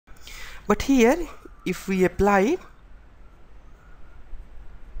But here if we apply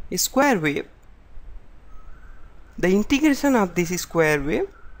a square wave, the integration of this square wave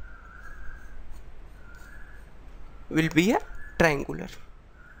will be a triangular.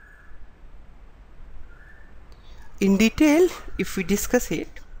 In detail, if we discuss it,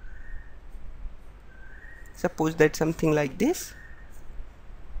 suppose that something like this,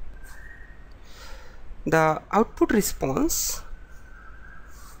 the output response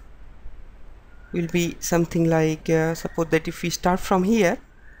will be something like, suppose that if we start from here,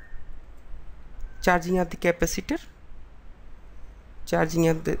 charging of the capacitor, discharging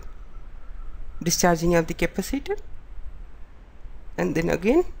of the capacitor, and then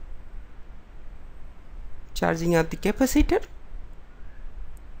again charging of the capacitor,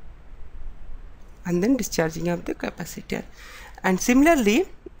 and then discharging of the capacitor. And similarly,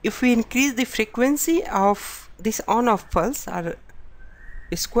 if we increase the frequency of this on-off pulse or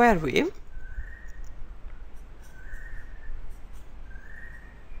a square wave,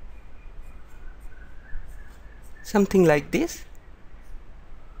 something like this,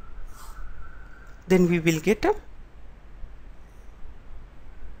 then we will get a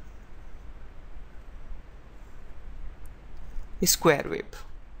square wave.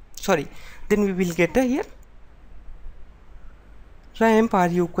 Sorry, then we will get here ramp, or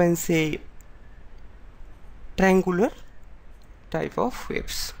you can say triangular type of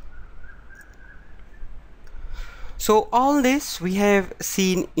waves. So all this we have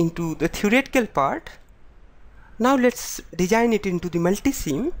seen into the theoretical part. Now let's design it into the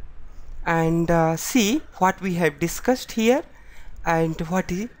multisim and see what we have discussed here and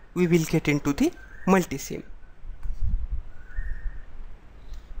what we will get into the multisim.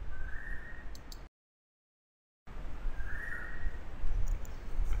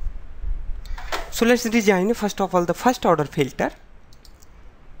 So let's design first of all the first order filter.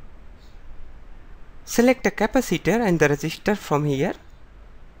 Select a capacitor and the resistor from here.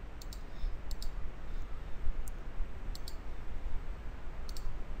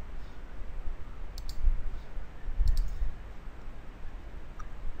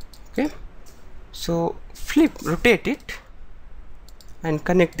 Okay, so rotate it and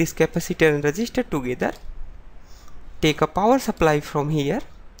connect this capacitor and resistor together. Take a power supply from here,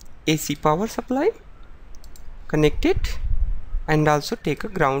 AC power supply, connect it, and also take a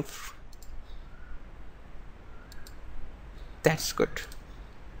ground. That's good.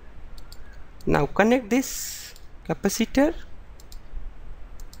 Now connect this capacitor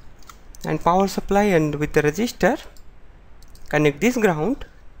and power supply, and with the resistor connect this ground,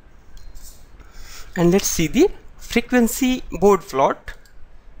 and let's see the frequency board plot.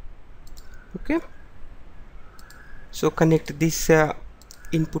 Okay, so connect this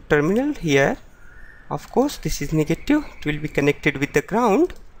input terminal here. Of course this is negative, it will be connected with the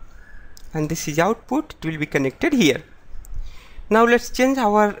ground, and this is output, it will be connected here. Now let's change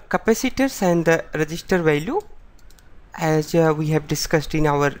our capacitors and the resistor value as we have discussed in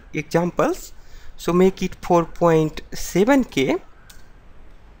our examples. So make it 4.7K,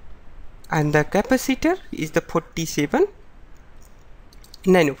 and the capacitor is the 47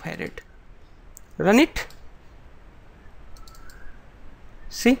 nanofarad. Run it.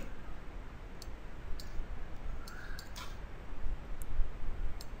 See,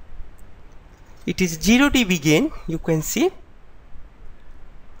 it is 0 dB gain. You can see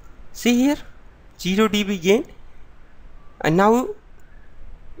here 0 dB gain, and now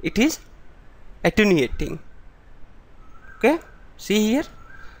it is attenuating. Okay, see here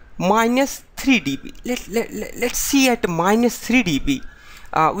minus 3 dB. Let's see at minus 3 dB.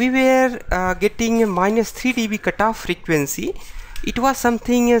 We were getting a minus 3 dB cutoff frequency. It was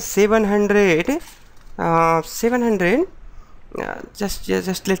something 700.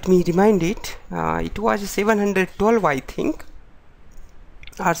 Just let me remind it. It was 712, I think,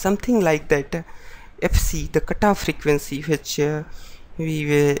 or something like that. FC, the cutoff frequency, which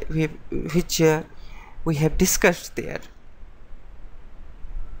we have discussed there.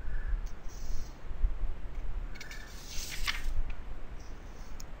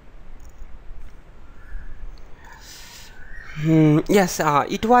 Yes,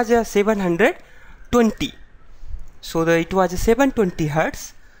 it was 720. So it was 720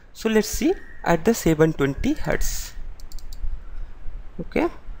 Hertz. So let's see at the 720 Hertz. Okay,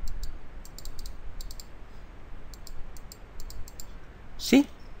 see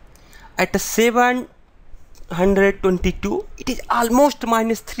at a 722, it is almost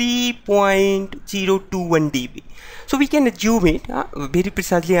minus 3.021 dB. So we can assume it very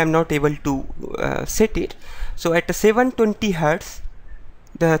precisely. I am not able to set it. So at a 720 Hertz,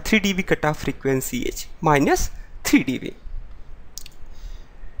 the 3 dB cutoff frequency is minus 3 dB.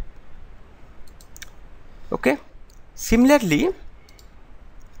 Okay, similarly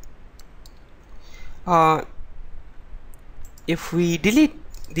if we delete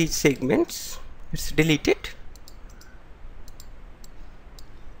these segments, let's delete it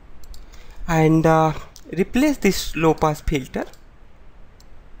and replace this low pass filter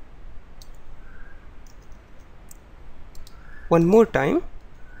one more time.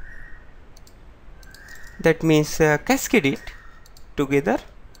 That means cascade it together.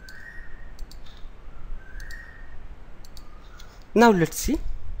 Now let's see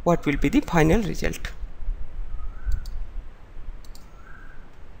what will be the final result.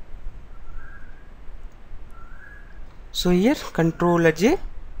 So here Ctrl J,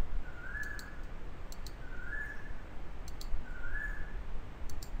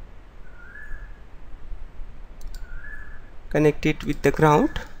 connect it with the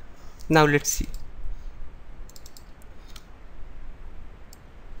ground. Now let's see.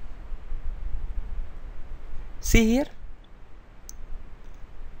 See here,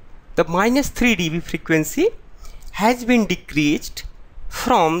 the -3 dB frequency has been decreased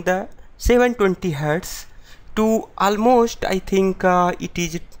from the 720 Hz to almost, I think it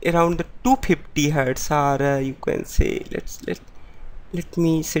is around the 250 Hz, or you can say, let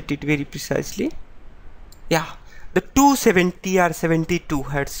me set it very precisely. Yeah, the 270 or 72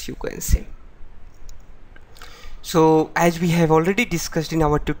 Hz, you can say. So as we have already discussed in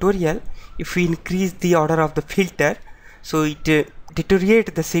our tutorial, if we increase the order of the filter, so it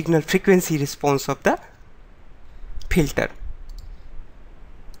deteriorates the signal frequency response of the filter.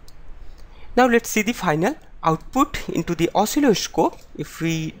 Now let's see the final output into the oscilloscope. If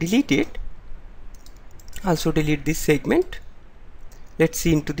we delete it, also delete this segment, let's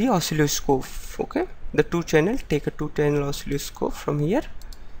see into the oscilloscope. Okay, the two channel, take a 2-channel oscilloscope from here,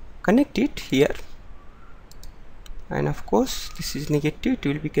 connect it here, and of course this is negative, it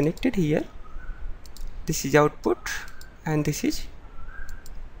will be connected here. This is output and this is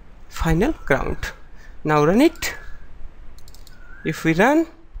final ground. Now run it. If we run,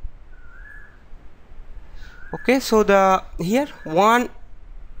 okay, so the here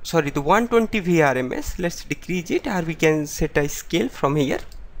the 120 VRMS, let's decrease it, or we can set a scale from here.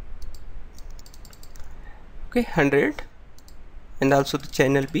 Okay, 100, and also the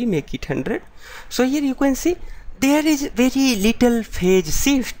channel B, make it 100. So here you can see there is very little phase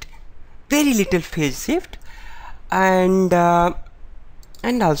shift, and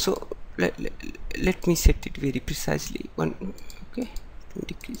also let me set it very precisely. Okay,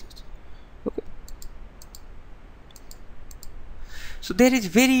 decrease it. Okay, so there is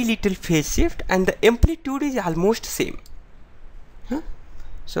very little phase shift and the amplitude is almost same.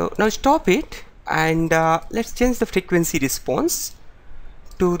 So now stop it and let's change the frequency response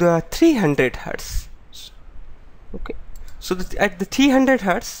to the 300 Hz. Okay, so at the 300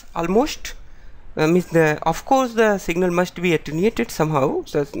 Hz almost means of course the signal must be attenuated somehow,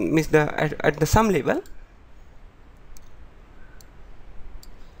 so means at the some level.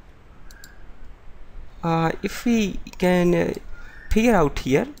 If we can figure out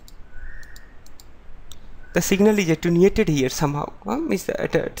here, the signal is attenuated here somehow, means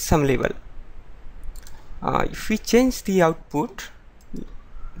at some level. If we change the output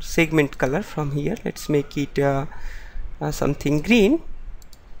segment color from here, let's make it something green.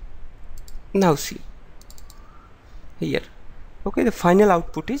 Now see here, okay, the final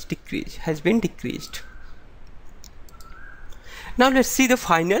output is has been decreased. Now let's see the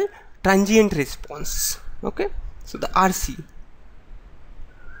final transient response. Okay, so the RC,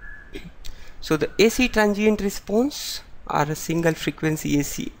 so the AC transient response, or a single frequency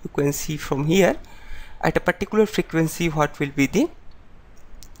AC, you can see from here at a particular frequency what will be the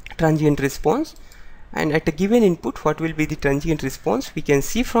transient response, and at a given input what will be the transient response, we can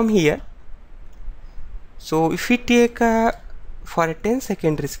see from here. So if we take for a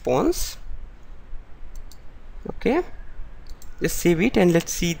 10-second response, okay, just save it and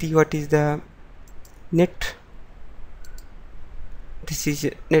let's see what is the net. This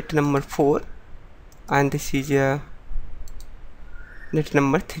is net number 4 and this is net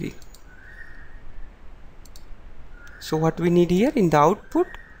number 3. So what we need here in the output,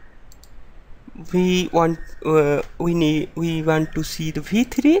 we want to see the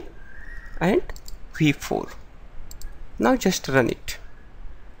V3 and V4. Now just run it.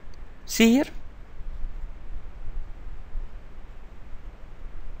 See here,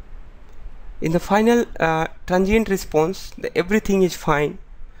 in the final transient response, everything is fine.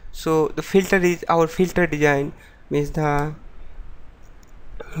 So the filter is, our filter design means the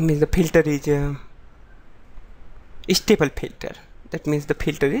filter is stable filter. That means the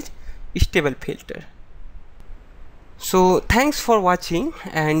filter is stable filter. So thanks for watching,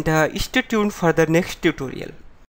 and stay tuned for the next tutorial.